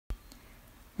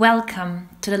Welcome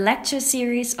to the lecture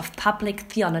series of Public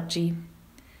Theology,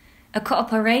 a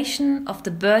cooperation of the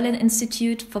Berlin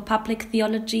Institute for Public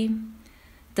Theology,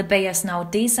 the Bayersnau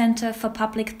D Center for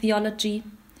Public Theology,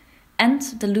 and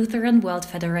the Lutheran World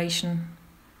Federation.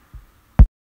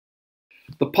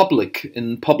 The public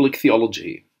in public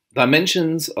theology,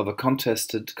 dimensions of a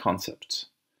contested concept.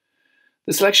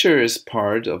 This lecture is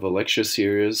part of a lecture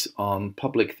series on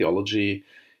public theology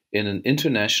in an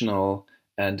international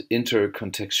and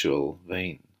intercontextual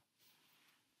vein.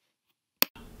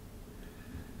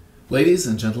 Ladies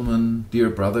and gentlemen, dear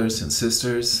brothers and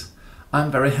sisters, I'm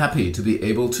very happy to be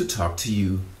able to talk to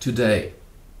you today.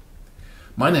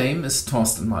 My name is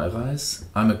Torsten Meireis.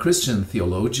 I'm a Christian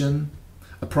theologian,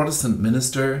 a Protestant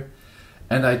minister,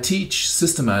 and I teach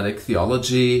systematic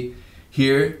theology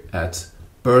here at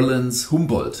Berlin's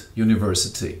Humboldt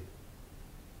University.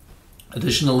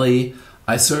 Additionally,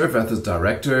 I serve as the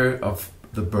director of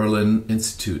the Berlin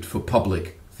Institute for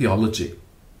Public Theology.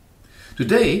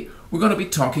 Today, we're going to be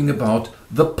talking about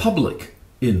the public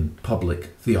in public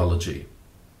theology.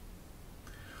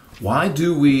 Why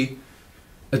do we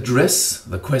address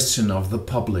the question of the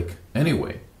public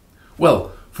anyway?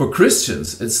 Well, for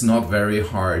Christians, it's not very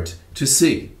hard to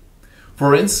see.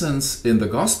 For instance, in the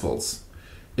Gospels,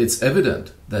 it's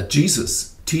evident that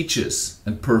Jesus teaches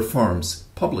and performs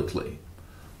publicly.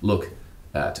 Look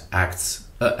at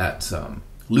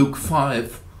Luke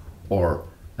 5 or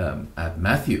at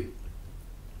Matthew.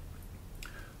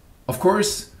 Of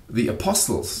course, the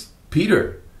apostles,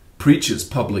 Peter preaches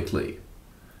publicly.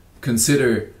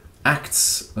 Consider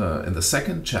Acts in the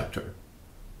 2nd chapter.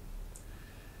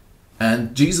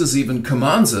 And Jesus even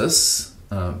commands us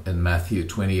in Matthew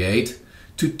 28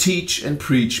 to teach and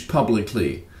preach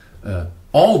publicly.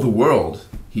 All the world,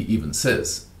 he even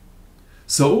says.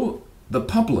 So the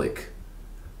public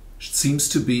seems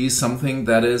to be something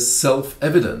that is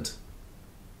self-evident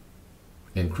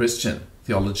in Christian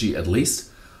theology at least,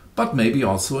 but maybe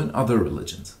also in other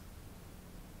religions.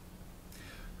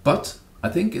 But I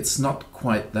think it's not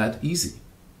quite that easy.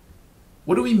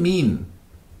 What do we mean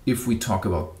if we talk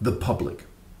about the public?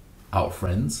 Our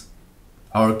friends,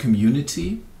 our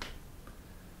community,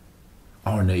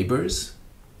 our neighbors?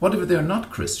 What if they're not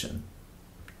Christian?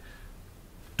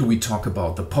 Do we talk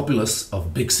about the populace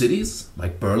of big cities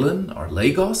like Berlin or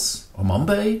Lagos or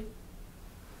Mumbai?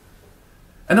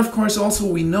 And of course also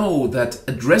we know that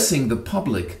addressing the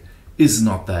public is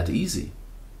not that easy.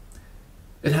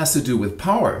 It has to do with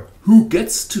power. Who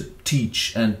gets to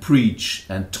teach and preach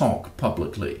and talk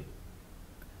publicly?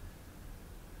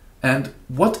 And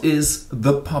what is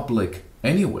the public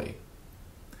anyway?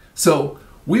 So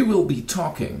we will be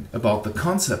talking about the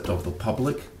concept of the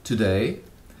public today.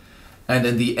 And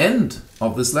in the end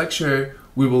of this lecture,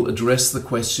 we will address the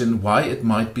question why it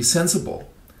might be sensible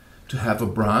to have a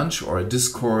branch or a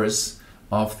discourse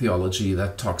of theology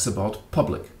that talks about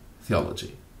public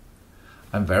theology.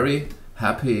 I'm very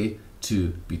happy to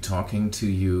be talking to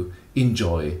you.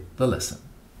 Enjoy the lesson.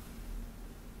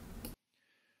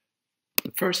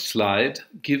 The first slide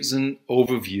gives an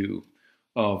overview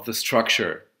of the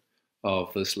structure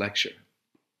of this lecture.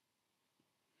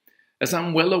 As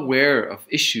I'm well aware of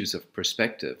issues of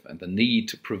perspective and the need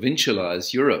to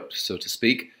provincialize Europe, so to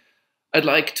speak, I'd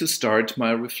like to start my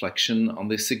reflection on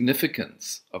the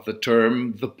significance of the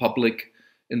term the public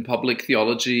in public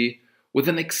theology with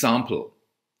an example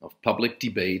of public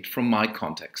debate from my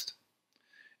context.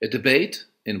 A debate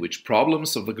in which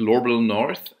problems of the global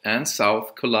north and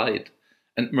south collide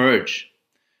and merge,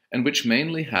 and which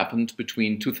mainly happened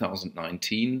between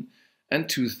 2019 and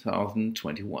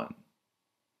 2021.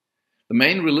 The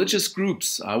main religious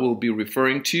groups I will be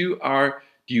referring to are,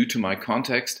 due to my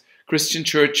context, Christian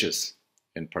churches,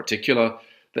 in particular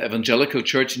the Evangelical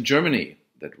Church in Germany,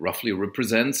 that roughly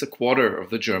represents a quarter of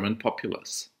the German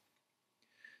populace.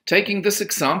 Taking this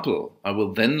example, I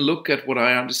will then look at what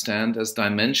I understand as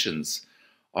dimensions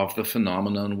of the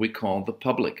phenomenon we call the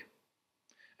public,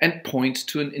 and point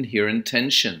to an inherent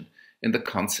tension in the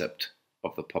concept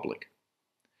of the public.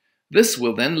 This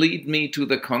will then lead me to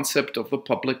the concept of the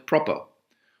public proper,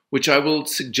 which I will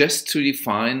suggest to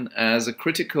define as a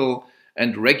critical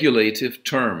and regulative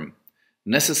term,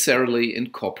 necessarily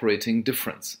incorporating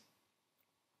difference.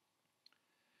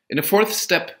 In a fourth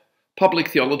step, public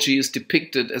theology is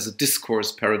depicted as a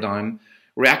discourse paradigm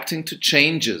reacting to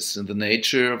changes in the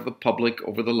nature of the public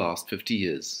over the last 50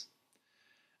 years.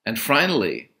 And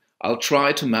finally, I'll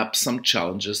try to map some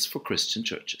challenges for Christian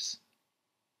churches.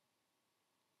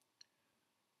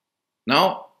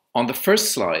 Now, on the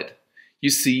first slide,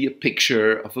 you see a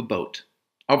picture of a boat.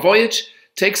 Our voyage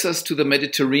takes us to the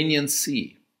Mediterranean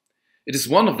Sea. It is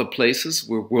one of the places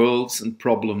where worlds and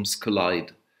problems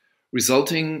collide,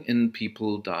 resulting in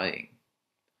people dying.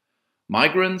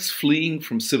 Migrants fleeing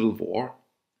from civil war,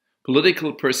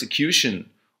 political persecution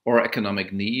or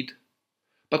economic need,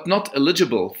 but not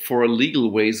eligible for legal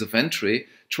ways of entry,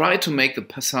 try to make the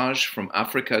passage from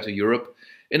Africa to Europe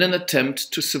in an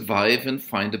attempt to survive and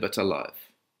find a better life.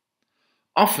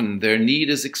 Often their need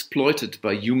is exploited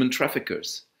by human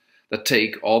traffickers that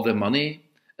take all their money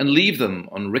and leave them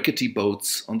on rickety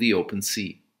boats on the open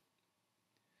sea.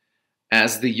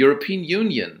 As the European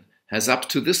Union has up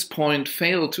to this point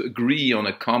failed to agree on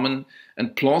a common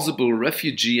and plausible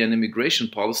refugee and immigration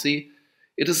policy,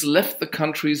 it has left the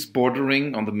countries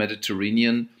bordering on the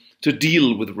Mediterranean to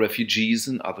deal with refugees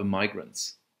and other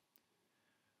migrants.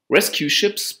 Rescue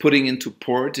ships putting into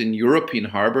port in European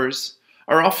harbors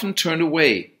are often turned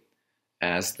away,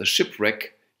 as the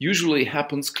shipwreck usually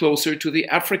happens closer to the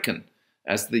African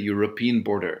as the European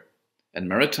border, and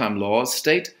maritime laws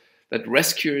state that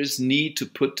rescuers need to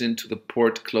put into the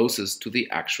port closest to the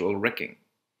actual wrecking.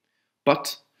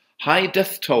 But high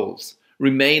death tolls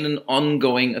remain an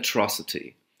ongoing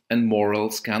atrocity and moral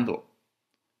scandal.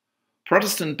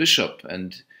 Protestant bishop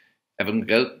and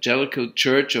Evangelical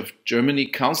Church of Germany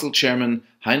Council Chairman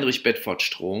Heinrich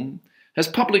Bedford-Strom has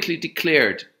publicly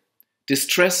declared,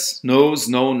 "Distress knows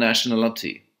no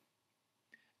nationality."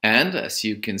 And, as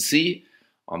you can see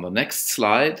on the next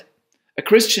slide, a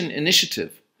Christian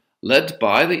initiative led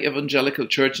by the Evangelical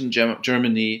Church in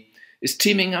Germany is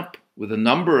teaming up with a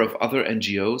number of other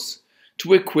NGOs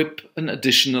to equip an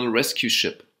additional rescue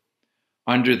ship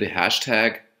under the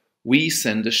hashtag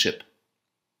 #WeSendAShip.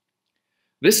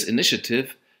 This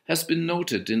initiative has been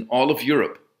noted in all of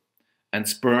Europe and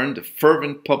spurned a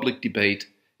fervent public debate,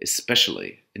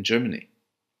 especially in Germany.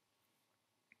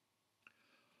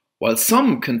 While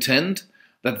some contend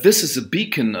that this is a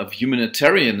beacon of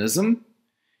humanitarianism,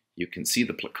 you can see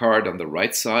the placard on the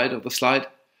right side of the slide,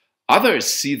 others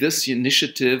see this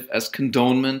initiative as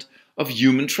condonement of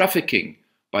human trafficking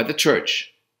by the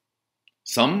Church.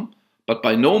 Some, but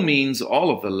by no means all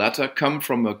of the latter, come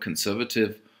from a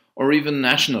conservative or even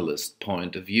nationalist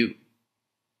point of view.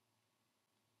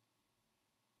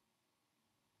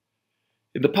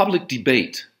 In the public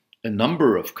debate, a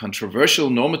number of controversial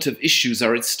normative issues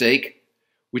are at stake,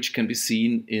 which can be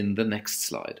seen in the next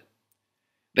slide.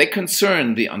 They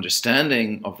concern the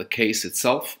understanding of the case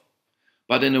itself,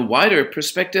 but in a wider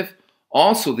perspective,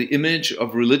 also the image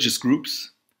of religious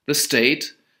groups, the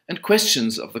state, and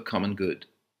questions of the common good.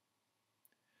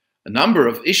 A number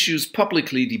of issues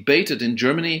publicly debated in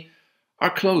Germany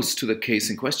are close to the case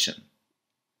in question.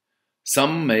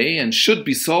 Some may and should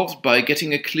be solved by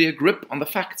getting a clear grip on the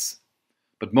facts,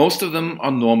 but most of them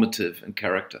are normative in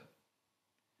character.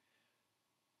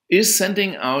 Is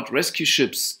sending out rescue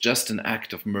ships just an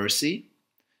act of mercy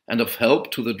and of help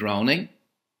to the drowning?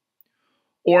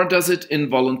 Or does it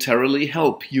involuntarily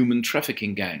help human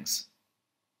trafficking gangs?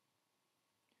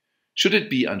 Should it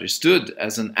be understood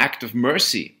as an act of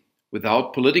mercy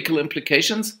without political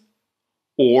implications,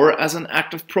 or as an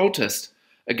act of protest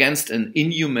against an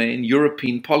inhumane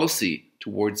European policy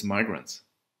towards migrants?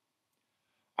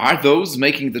 Are those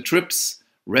making the trips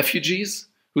refugees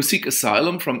who seek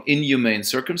asylum from inhumane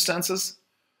circumstances,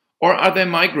 or are they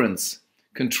migrants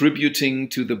contributing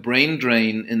to the brain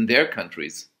drain in their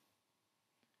countries?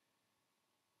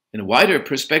 In a wider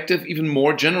perspective, even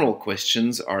more general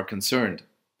questions are concerned.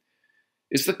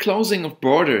 Is the closing of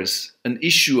borders an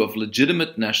issue of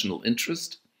legitimate national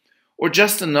interest, or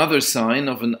just another sign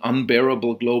of an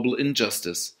unbearable global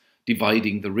injustice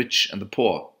dividing the rich and the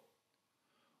poor?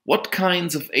 What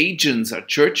kinds of agents are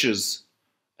churches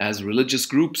as religious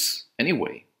groups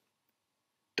anyway?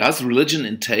 Does religion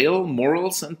entail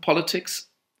morals and politics?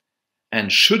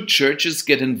 And should churches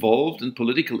get involved in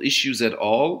political issues at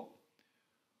all?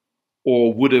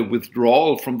 Or would a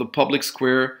withdrawal from the public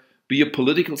square be a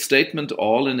political statement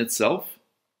all in itself?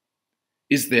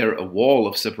 Is there a wall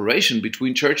of separation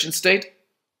between church and state,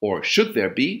 or should there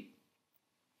be?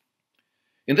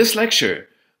 In this lecture,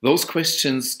 those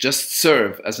questions just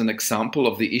serve as an example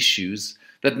of the issues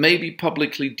that may be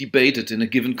publicly debated in a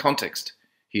given context,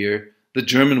 here the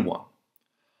German one.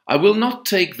 I will not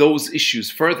take those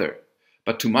issues further,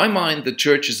 but to my mind the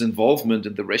Church's involvement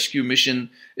in the rescue mission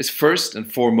is first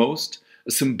and foremost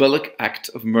a symbolic act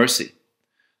of mercy,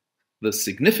 the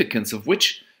significance of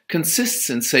which consists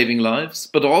in saving lives,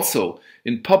 but also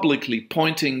in publicly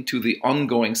pointing to the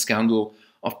ongoing scandal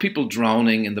of people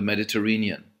drowning in the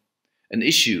Mediterranean, an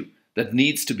issue that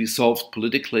needs to be solved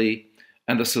politically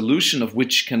and the solution of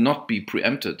which cannot be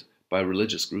preempted by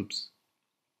religious groups.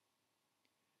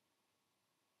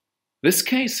 This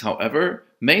case, however,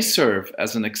 may serve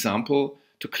as an example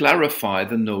to clarify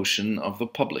the notion of the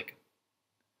public.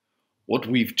 What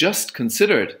we've just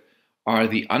considered are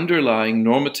the underlying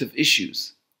normative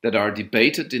issues that are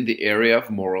debated in the area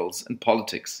of morals and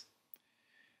politics.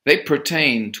 They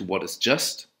pertain to what is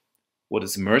just, what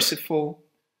is merciful,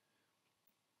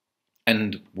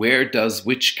 and where does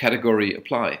which category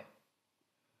apply.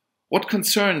 What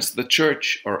concerns the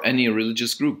church or any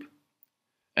religious group,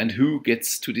 and who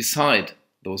gets to decide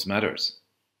those matters.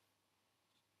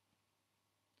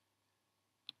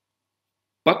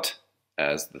 But,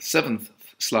 as the 7th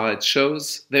slide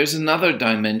shows, there's another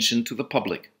dimension to the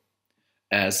public,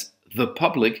 as the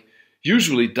public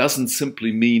usually doesn't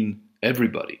simply mean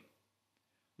everybody.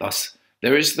 Thus,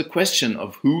 there is the question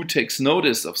of who takes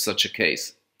notice of such a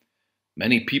case.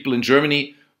 Many people in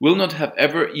Germany will not have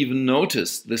ever even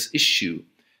noticed this issue,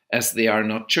 as they are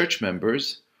not church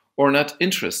members or not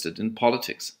interested in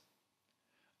politics.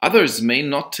 Others may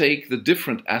not take the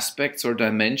different aspects or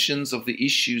dimensions of the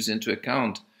issues into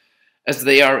account, as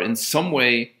they are in some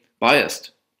way biased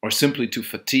or simply too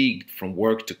fatigued from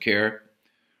work to care.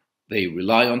 They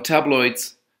rely on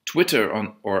tabloids, Twitter,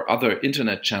 or other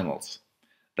internet channels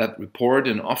that report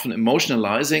in often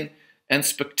emotionalizing and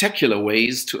spectacular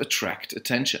ways to attract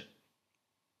attention.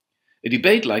 A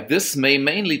debate like this may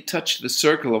mainly touch the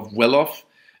circle of well-off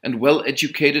and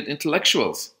well-educated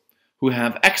intellectuals who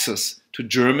have access to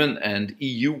German and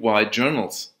EU-wide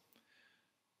journals,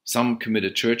 some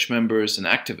committed church members and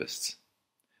activists.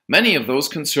 Many of those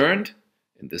concerned,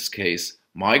 in this case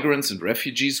migrants and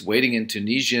refugees waiting in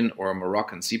Tunisian or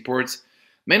Moroccan seaports,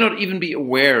 may not even be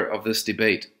aware of this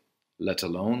debate, let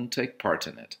alone take part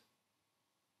in it.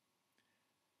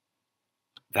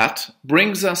 That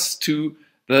brings us to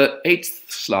the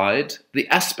 8th slide, the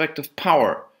aspect of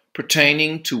power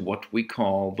pertaining to what we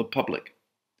call the public.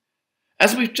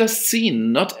 As we've just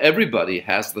seen, not everybody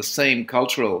has the same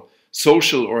cultural,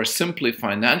 social, or simply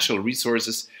financial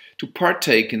resources to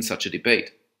partake in such a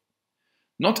debate.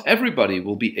 Not everybody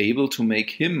will be able to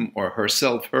make him or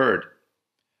herself heard.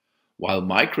 While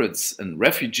migrants and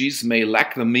refugees may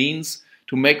lack the means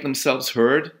to make themselves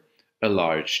heard, a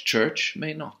large church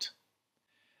may not.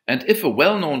 And if a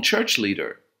well-known church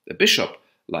leader, a bishop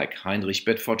like Heinrich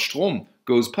Bedford Strom,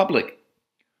 goes public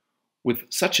with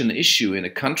such an issue in a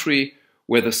country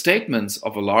where the statements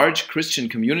of a large Christian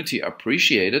community are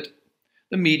appreciated,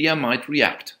 the media might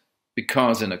react,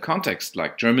 because in a context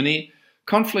like Germany,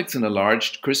 conflicts in a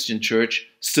large Christian church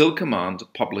still command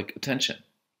public attention.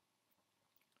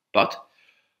 But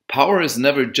power is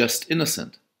never just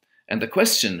innocent, and the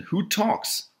question who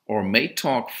talks or may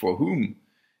talk for whom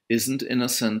isn't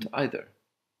innocent either.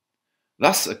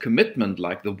 Thus, a commitment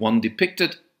like the one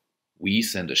depicted, "We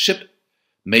send a ship,"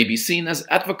 may be seen as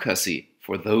advocacy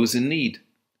for those in need,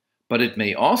 but it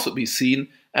may also be seen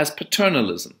as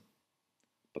paternalism.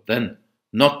 But then,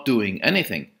 not doing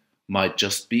anything might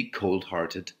just be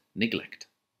cold-hearted neglect.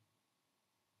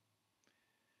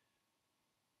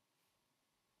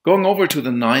 Going over to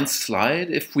the 9th slide,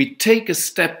 if we take a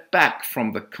step back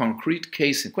from the concrete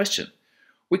case in question,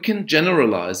 we can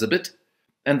generalize a bit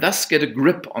and thus get a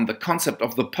grip on the concept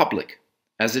of the public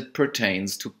as it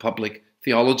pertains to public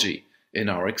theology in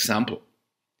our example.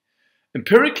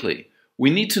 Empirically, we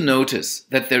need to notice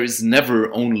that there is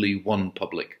never only one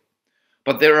public,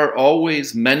 but there are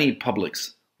always many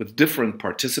publics with different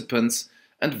participants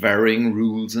and varying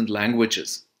rules and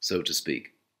languages, so to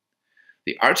speak.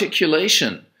 The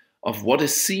articulation of what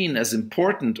is seen as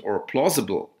important or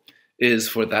plausible is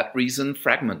for that reason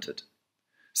fragmented.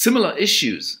 Similar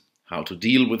issues, how to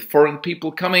deal with foreign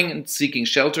people coming and seeking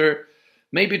shelter,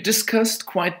 may be discussed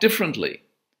quite differently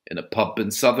in a pub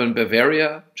in southern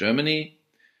Bavaria, Germany,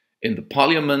 in the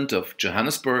parliament of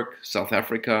Johannesburg, South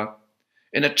Africa,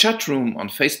 in a chat room on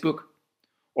Facebook,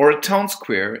 or a town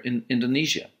square in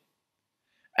Indonesia.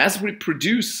 As we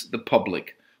produce the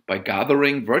public by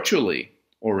gathering virtually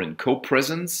or in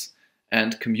co-presence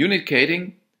and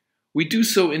communicating, we do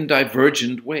so in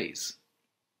divergent ways.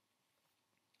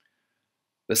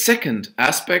 The second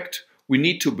aspect we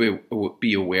need to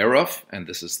be aware of, and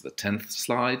this is the 10th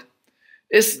slide,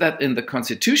 is that in the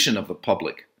constitution of the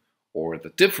public, or the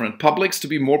different publics to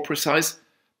be more precise,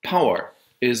 power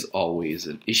is always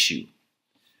an issue.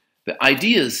 The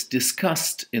ideas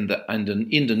discussed in the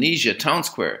Indonesia town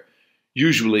square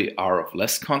usually are of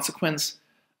less consequence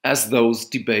as those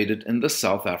debated in the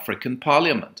South African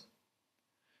parliament.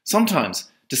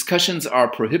 Sometimes discussions are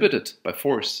prohibited by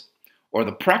force, or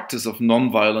the practice of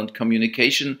nonviolent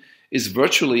communication is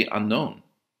virtually unknown.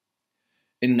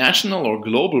 In national or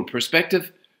global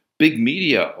perspective, big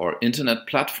media or internet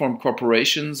platform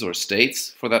corporations, or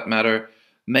states for that matter,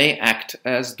 may act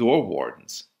as door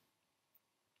wardens.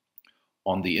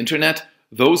 On the internet,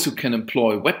 those who can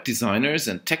employ web designers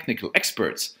and technical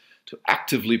experts to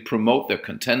actively promote their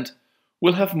content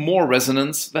will have more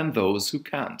resonance than those who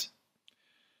can't.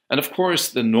 And of course,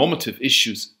 the normative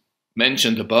issues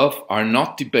mentioned above are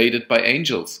not debated by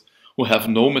angels who have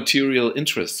no material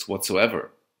interests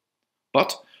whatsoever,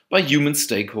 but by human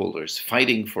stakeholders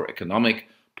fighting for economic,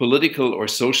 political, or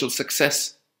social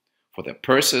success, for their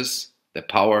purses, their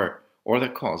power, or their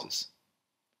causes.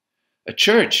 A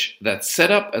church that's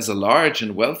set up as a large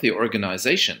and wealthy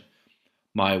organization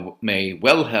may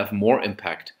well have more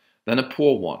impact than a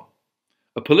poor one.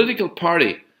 A political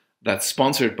party that's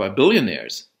sponsored by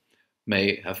billionaires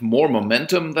may have more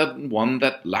momentum than one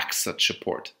that lacks such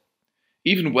support.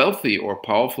 Even wealthy or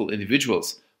powerful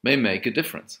individuals may make a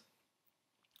difference.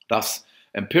 Thus,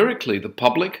 empirically, the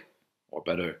public, or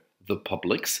better, the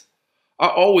publics,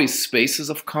 are always spaces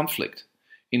of conflict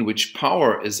in which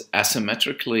power is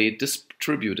asymmetrically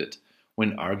distributed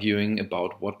when arguing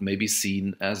about what may be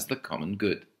seen as the common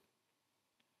good.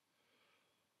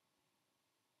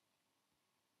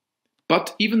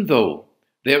 But even though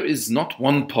there is not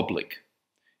one public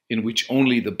in which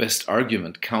only the best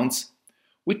argument counts,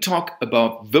 we talk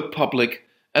about the public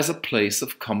as a place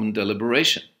of common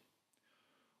deliberation.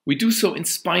 We do so in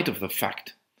spite of the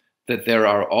fact that there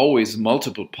are always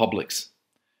multiple publics,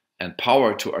 and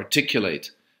power to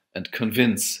articulate and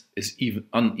convince is even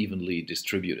unevenly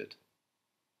distributed.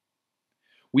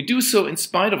 We do so in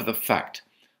spite of the fact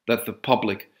that the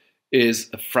public is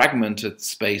a fragmented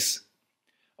space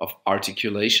of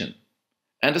articulation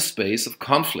and a space of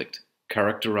conflict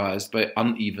characterized by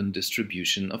uneven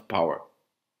distribution of power.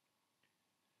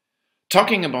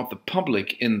 Talking about the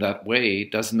public in that way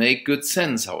does make good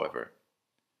sense, however.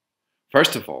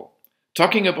 First of all,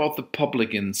 talking about the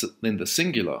public in the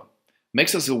singular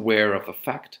makes us aware of the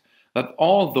fact that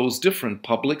all those different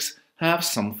publics have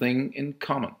something in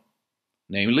common,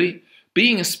 namely,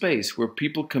 being a space where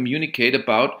people communicate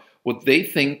about what they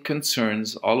think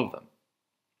concerns all of them.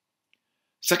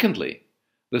 Secondly,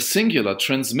 the singular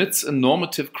transmits a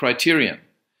normative criterion,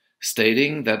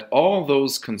 stating that all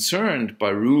those concerned by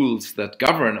rules that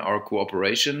govern our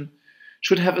cooperation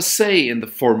should have a say in the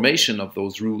formation of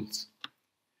those rules,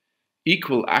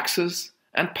 equal access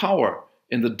and power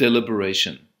in the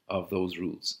deliberation of those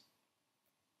rules.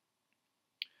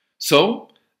 So,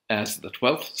 as the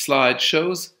 12th slide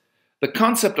shows, the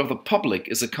concept of the public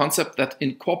is a concept that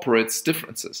incorporates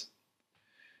differences.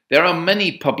 There are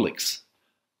many publics,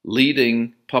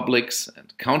 leading publics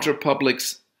and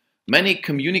counter-publics. Many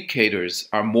communicators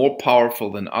are more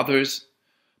powerful than others,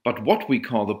 but what we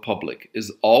call the public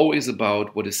is always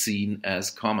about what is seen as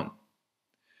common.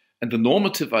 And the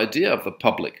normative idea of the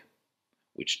public,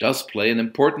 which does play an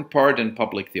important part in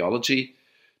public theology,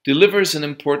 delivers an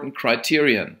important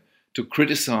criterion to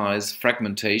criticize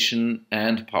fragmentation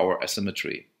and power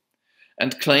asymmetry,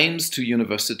 and claims to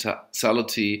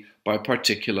universality by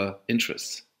particular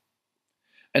interests.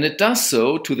 And it does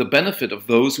so to the benefit of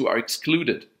those who are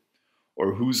excluded,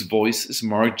 or whose voice is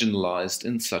marginalized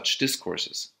in such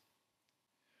discourses.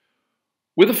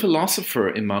 With the philosopher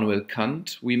Immanuel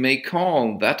Kant, we may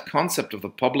call that concept of the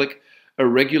public a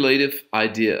regulative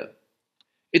idea.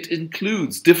 It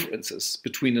includes differences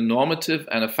between a normative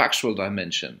and a factual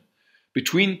dimension,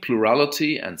 between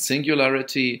plurality and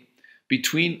singularity,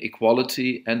 between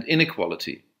equality and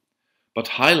inequality, but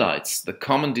highlights the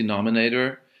common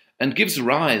denominator and gives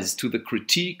rise to the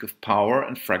critique of power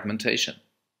and fragmentation.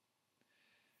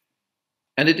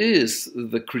 And it is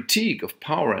the critique of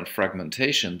power and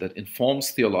fragmentation that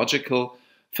informs theological,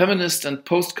 feminist and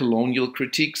post-colonial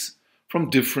critiques from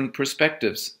different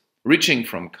perspectives, reaching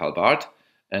from Karl Barth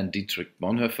and Dietrich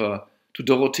Bonhoeffer to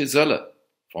Dorothee Sölle,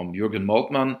 from Jürgen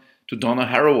Moltmann to Donna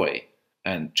Haraway,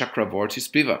 and Chakravorty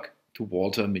Spivak to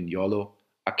Walter Mignolo,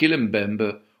 Achille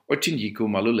Mbembe, or Tinjiko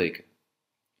Maluleke.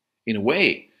 In a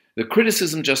way, the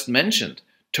criticism just mentioned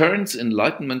turns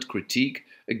Enlightenment critique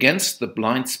against the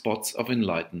blind spots of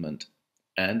Enlightenment,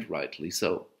 and rightly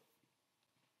so.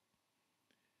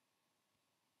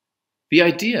 The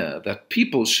idea that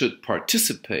people should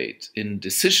participate in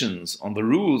decisions on the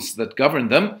rules that govern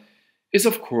them is,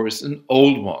 of course, an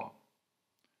old one.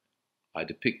 I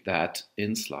depict that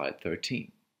in slide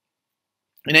 13.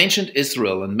 In ancient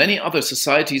Israel and many other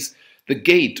societies, the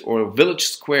gate or village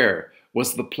square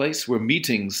was the place where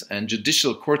meetings and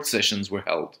judicial court sessions were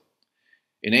held.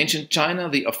 In ancient China,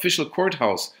 the official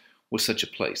courthouse was such a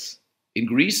place. In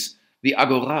Greece, the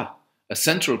agora, a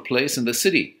central place in the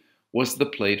city, was the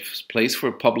place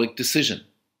for public decision.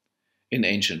 In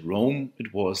ancient Rome,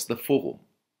 it was the forum.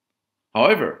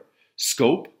 However,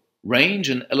 scope, range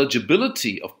and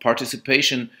eligibility of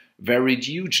participation varied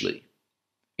hugely.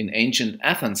 In ancient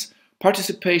Athens,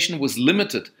 participation was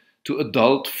limited to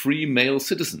adult free male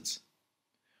citizens,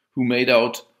 who made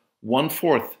out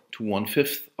 1/4 to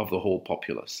 1/5 of the whole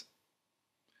populace.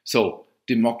 So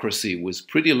democracy was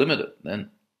pretty limited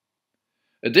then.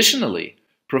 Additionally,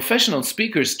 professional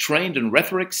speakers trained in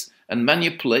rhetorics and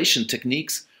manipulation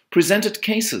techniques presented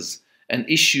cases and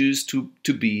issues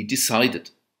to be decided.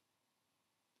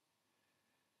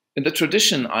 In the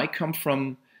tradition I come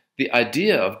from, the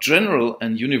idea of general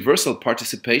and universal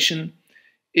participation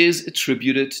is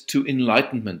attributed to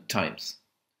Enlightenment times.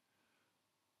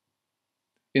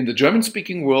 In the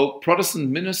German-speaking world, Protestant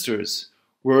ministers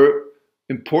were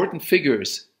important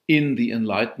figures in the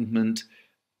Enlightenment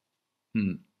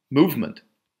movement,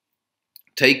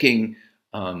 taking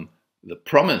the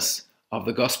promise of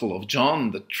the Gospel of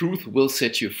John, the truth will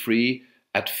set you free,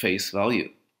 at face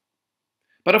value.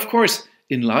 But of course,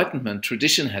 Enlightenment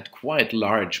tradition had quite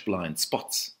large blind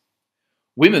spots.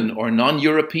 Women or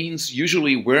non-Europeans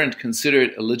usually weren't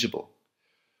considered eligible,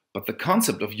 but the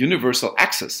concept of universal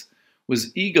access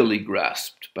was eagerly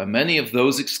grasped by many of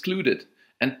those excluded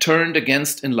and turned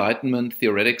against Enlightenment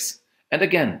theoretics, and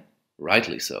again,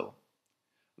 rightly so.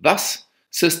 Thus,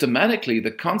 systematically,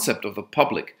 the concept of the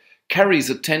public carries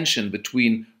a tension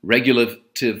between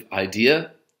regulative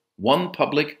idea, one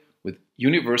public with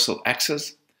universal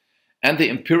access, and the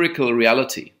empirical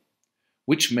reality,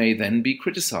 which may then be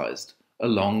criticized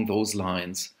along those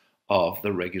lines of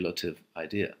the regulative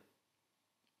idea.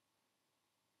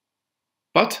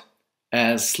 But,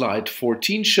 as slide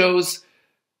 14 shows,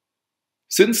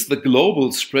 since the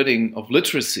global spreading of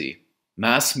literacy,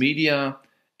 mass media,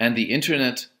 and the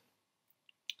internet,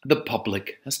 the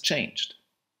public has changed.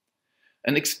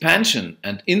 An expansion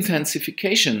and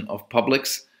intensification of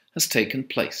publics has taken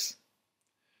place.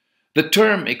 The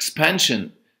term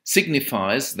expansion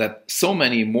signifies that so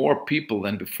many more people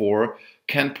than before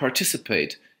can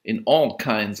participate in all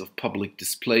kinds of public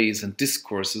displays and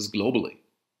discourses globally,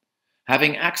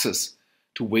 having access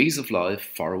to ways of life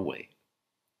far away.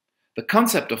 The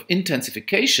concept of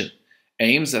intensification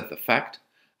aims at the fact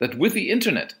that with the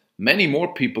internet, many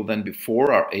more people than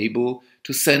before are able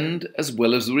to send as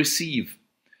well as receive,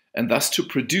 and thus to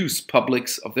produce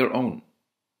publics of their own,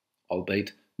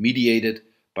 albeit mediated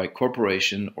by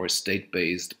corporation or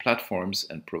state-based platforms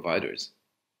and providers.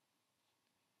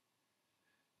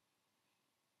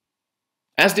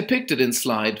 As depicted in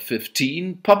slide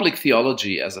 15, public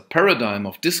theology as a paradigm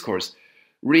of discourse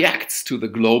reacts to the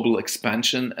global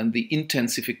expansion and the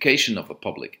intensification of the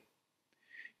public.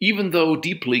 Even though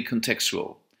deeply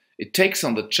contextual, it takes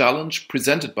on the challenge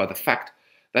presented by the fact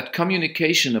that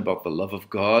communication about the love of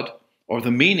God or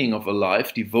the meaning of a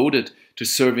life devoted to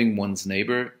serving one's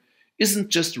neighbor isn't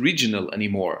just regional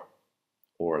anymore,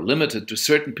 or limited to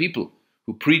certain people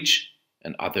who preach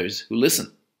and others who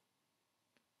listen,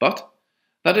 but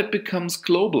that it becomes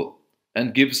global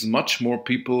and gives much more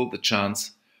people the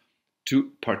chance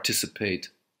to participate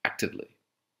actively.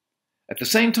 At the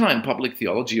same time, public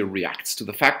theology reacts to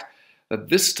the fact that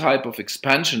this type of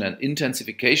expansion and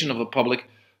intensification of the public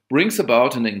brings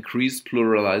about an increased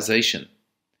pluralization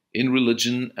in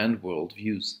religion and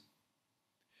worldviews.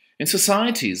 In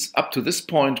societies up to this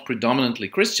point predominantly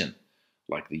Christian,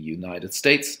 like the United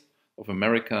States of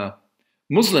America,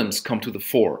 Muslims come to the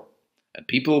fore, and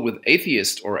people with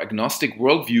atheist or agnostic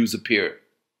worldviews appear.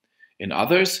 In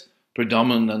others,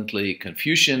 predominantly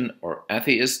Confucian or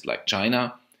atheist like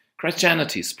China,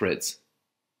 Christianity spreads.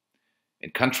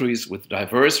 In countries with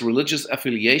diverse religious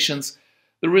affiliations,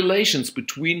 the relations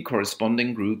between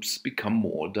corresponding groups become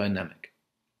more dynamic.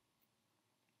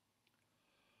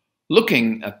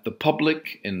 Looking at the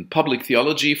public in public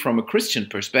theology from a Christian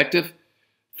perspective,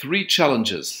 three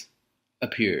challenges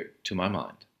appear to my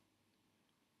mind.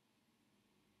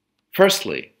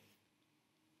 Firstly,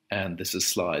 and this is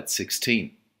slide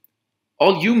 16,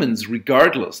 all humans,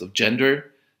 regardless of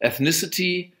gender,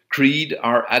 ethnicity, creed,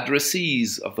 are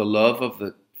addressees of the love of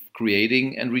the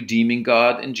creating and redeeming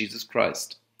God in Jesus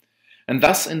Christ, and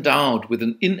thus endowed with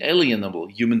an inalienable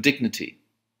human dignity.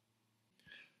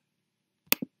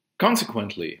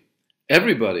 Consequently,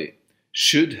 everybody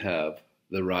should have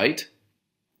the right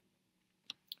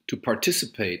to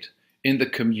participate in the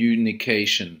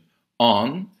communication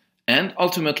on and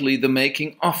ultimately the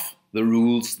making of the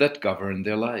rules that govern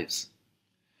their lives.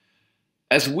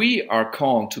 As we are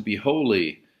called to be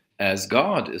holy as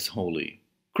God is holy,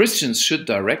 Christians should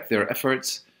direct their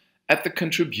efforts at the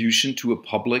contribution to a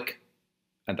public,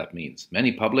 and that means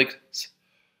many publics,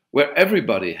 where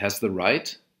everybody has the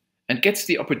right and gets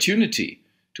the opportunity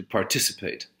to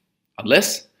participate,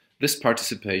 unless this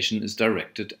participation is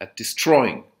directed at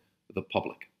destroying the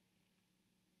public.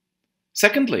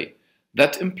 Secondly,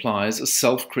 that implies a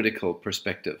self-critical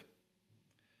perspective.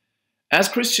 As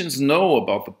Christians know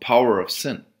about the power of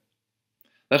sin,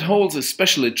 that holds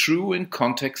especially true in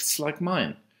contexts like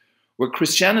mine, where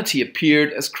Christianity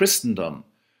appeared as Christendom,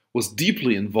 was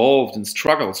deeply involved in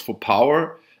struggles for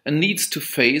power and needs to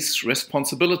face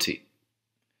responsibility,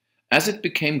 as it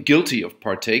became guilty of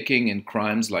partaking in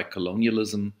crimes like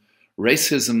colonialism,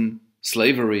 racism,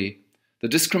 slavery, the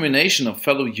discrimination of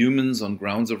fellow humans on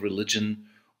grounds of religion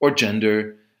or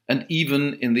gender, and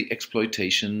even in the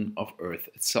exploitation of earth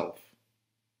itself.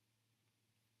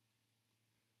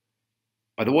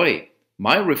 By the way,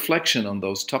 my reflection on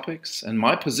those topics and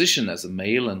my position as a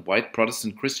male and white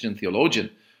Protestant Christian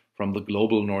theologian from the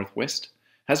global Northwest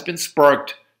has been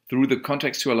sparked through the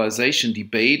contextualization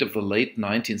debate of the late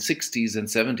 1960s and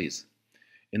 70s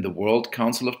in the World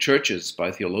Council of Churches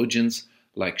by theologians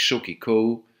like Shoki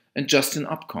Ko and Justin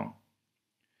Upcombe.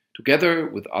 Together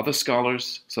with other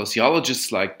scholars,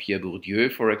 sociologists like Pierre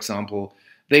Bourdieu, for example,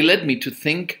 they led me to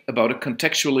think about a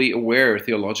contextually aware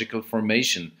theological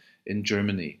formation in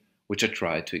Germany, which I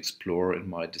tried to explore in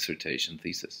my dissertation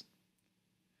thesis.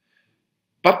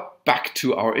 But back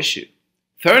to our issue.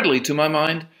 Thirdly, to my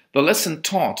mind, the lesson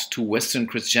taught to Western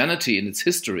Christianity in its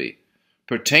history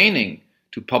pertaining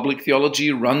to public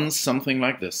theology runs something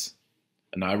like this.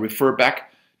 And I refer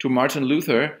back to Martin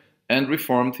Luther and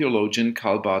Reformed theologian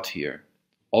Karl Barth here,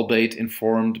 albeit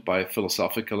informed by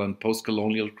philosophical and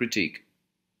postcolonial critique.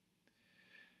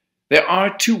 There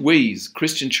are two ways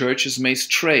Christian churches may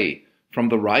stray from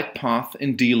the right path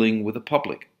in dealing with the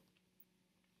public.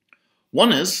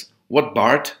 One is what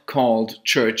Barth called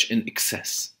church in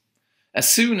excess. As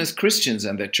soon as Christians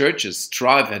and their churches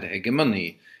strive at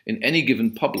hegemony in any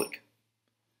given public,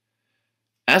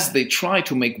 as they try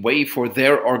to make way for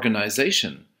their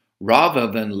organization, rather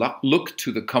than look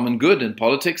to the common good in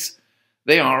politics,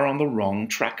 they are on the wrong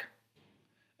track,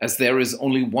 as there is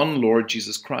only one Lord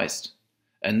Jesus Christ,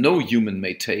 and no human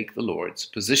may take the Lord's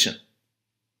position.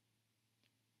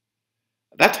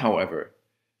 That, however,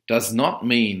 does not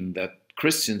mean that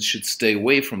Christians should stay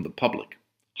away from the public,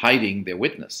 hiding their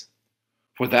witness.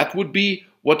 For that would be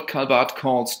what Karl Barth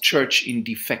calls church in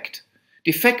defect,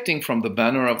 defecting from the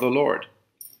banner of the Lord.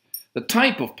 The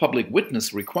type of public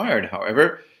witness required,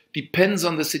 however, depends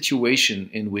on the situation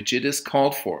in which it is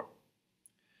called for.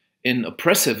 In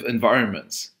oppressive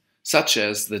environments, such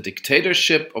as the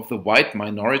dictatorship of the white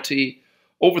minority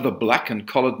over the black and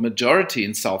colored majority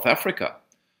in South Africa,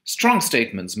 strong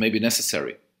statements may be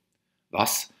necessary.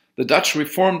 Thus, the Dutch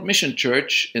Reformed Mission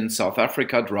Church in South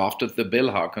Africa drafted the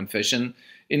Belhar Confession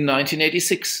in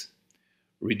 1986,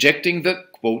 rejecting the,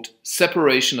 quote,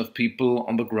 separation of people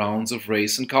on the grounds of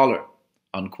race and color,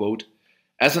 unquote,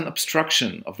 as an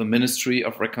obstruction of the ministry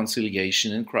of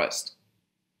reconciliation in Christ.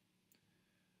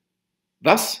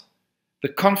 Thus, the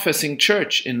Confessing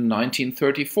Church in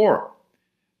 1934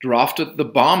 drafted the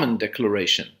Barmen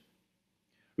Declaration,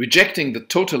 rejecting the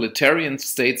totalitarian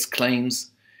state's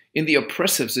claims in the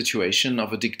oppressive situation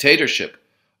of a dictatorship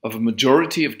of a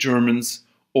majority of Germans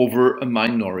over a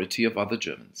minority of other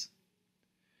Germans.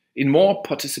 In more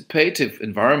participative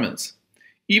environments,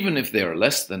 even if they are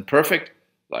less than perfect,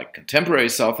 like contemporary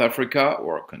South Africa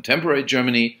or contemporary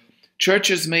Germany,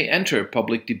 churches may enter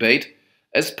public debate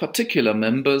as particular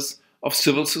members of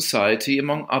civil society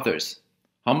among others,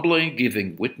 humbly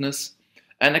giving witness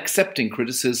and accepting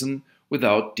criticism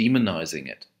without demonizing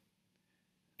it.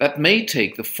 That may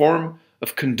take the form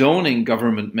of condoning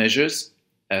government measures,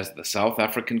 as the South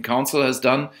African Council has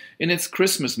done in its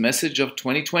Christmas message of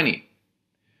 2020,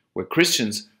 where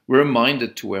Christians were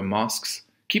reminded to wear masks,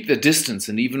 keep their distance,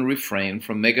 and even refrain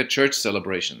from mega church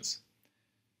celebrations.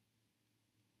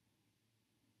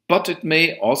 But it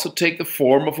may also take the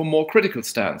form of a more critical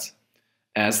stance,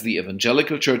 as the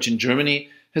Evangelical Church in Germany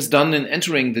has done in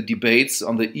entering the debates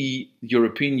on the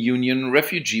European Union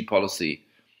refugee policy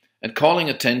and calling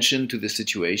attention to the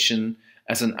situation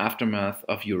as an aftermath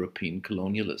of European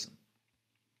colonialism.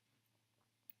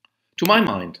 To my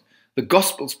mind, the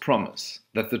Gospel's promise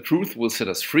that the truth will set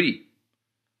us free,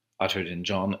 uttered in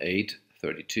John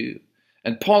 8:32,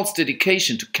 and Paul's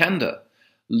dedication to candor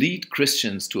lead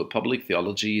Christians to a public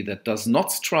theology that does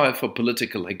not strive for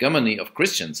political hegemony of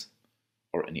Christians,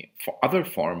 or any other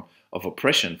form of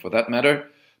oppression for that matter,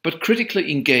 but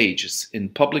critically engages in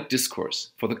public discourse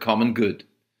for the common good,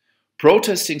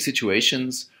 protesting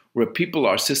situations where people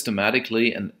are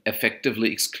systematically and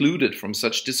effectively excluded from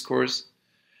such discourse,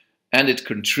 and it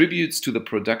contributes to the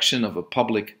production of a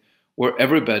public where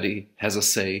everybody has a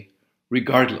say,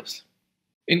 regardless.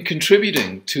 In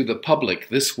contributing to the public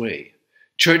this way,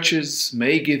 churches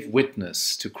may give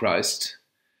witness to Christ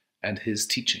and his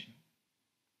teaching.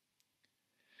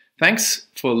 Thanks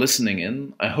for listening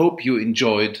in. I hope you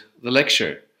enjoyed the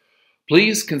lecture.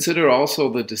 Please consider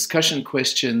also the discussion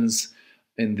questions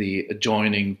in the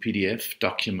adjoining PDF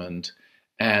document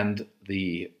and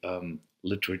the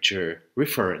literature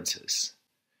references.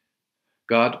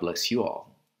 God bless you all.